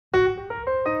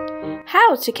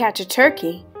How to Catch a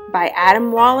Turkey by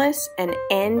Adam Wallace and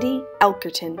Andy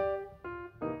Elkerton.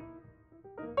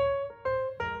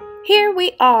 Here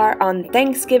we are on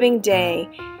Thanksgiving Day.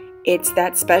 It's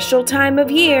that special time of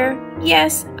year.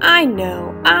 Yes, I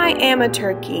know, I am a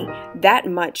turkey. That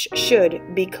much should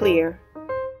be clear.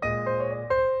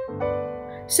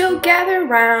 So gather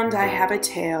round, I have a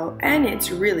tale, and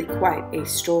it's really quite a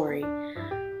story.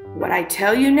 What I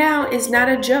tell you now is not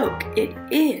a joke, it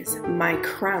is my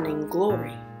crowning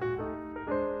glory.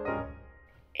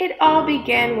 It all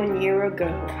began 1 year ago.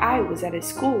 I was at a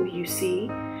school, you see.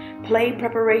 Play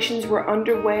preparations were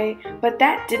underway, but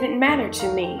that didn't matter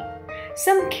to me.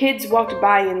 Some kids walked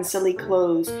by in silly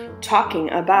clothes, talking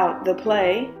about the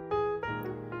play.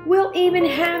 We'll even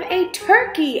have a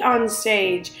turkey on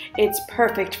stage. It's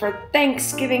perfect for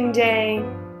Thanksgiving Day.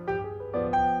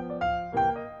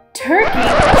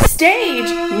 Turkey? Stage?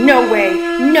 No way,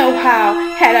 no how.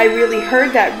 Had I really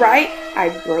heard that right, I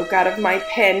broke out of my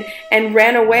pen and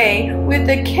ran away with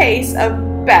a case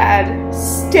of bad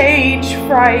stage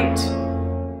fright.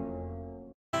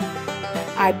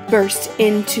 I burst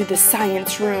into the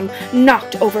science room,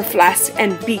 knocked over flasks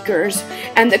and beakers,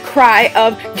 and the cry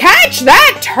of "Catch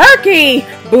that turkey!"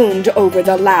 boomed over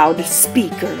the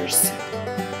loudspeakers.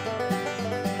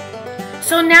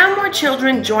 So now more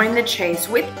children join the chase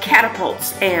with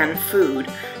catapults and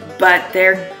food, but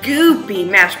their goopy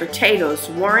mashed potatoes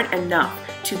weren't enough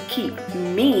to keep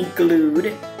me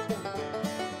glued.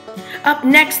 Up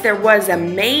next there was a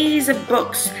maze of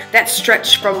books that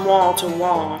stretched from wall to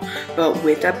wall, but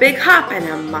with a big hop and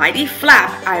a mighty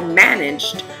flap I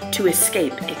managed to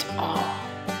escape it all.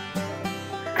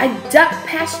 I ducked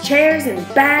past chairs and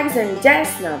bags and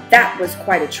desks, now that was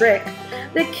quite a trick.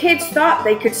 The kids thought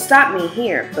they could stop me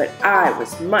here, but I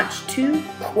was much too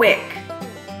quick.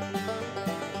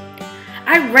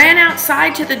 I ran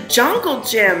outside to the jungle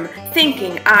gym,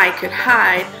 thinking I could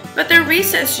hide, but the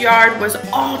recess yard was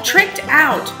all tricked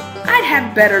out. I'd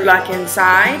have better luck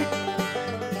inside.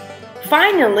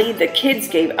 Finally, the kids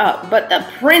gave up, but the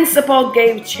principal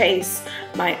gave chase.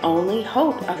 My only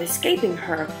hope of escaping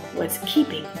her was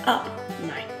keeping up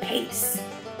my pace.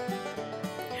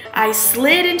 I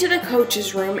slid into the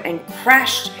coach's room and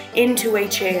crashed into a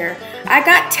chair. I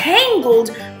got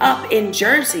tangled up in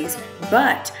jerseys,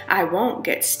 but I won't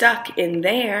get stuck in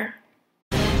there.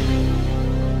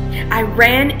 I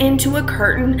ran into a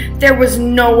curtain. There was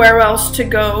nowhere else to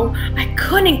go. I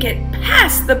couldn't get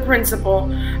past the principal,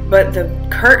 but the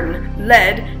curtain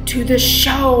led to the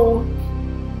show.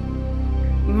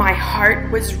 My heart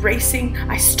was racing.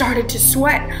 I started to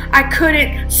sweat. I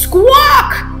couldn't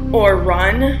squawk or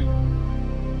run.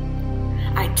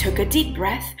 I took a deep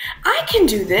breath. I can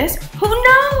do this. Who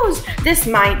knows? This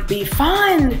might be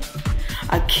fun.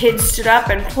 A kid stood up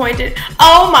and pointed.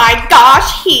 Oh my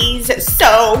gosh, he's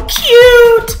so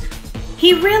cute.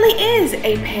 He really is,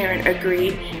 a parent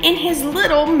agreed, in his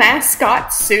little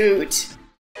mascot suit.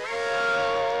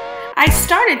 I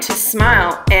started to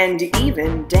smile and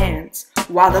even dance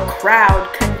while the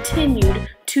crowd continued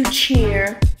to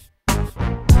cheer.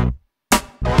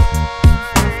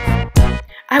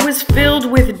 I was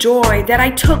filled with joy that I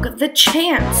took the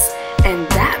chance, and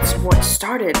that's what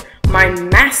started my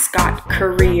mascot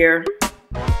career.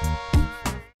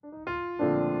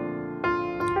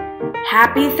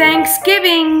 Happy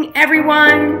Thanksgiving,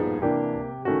 everyone!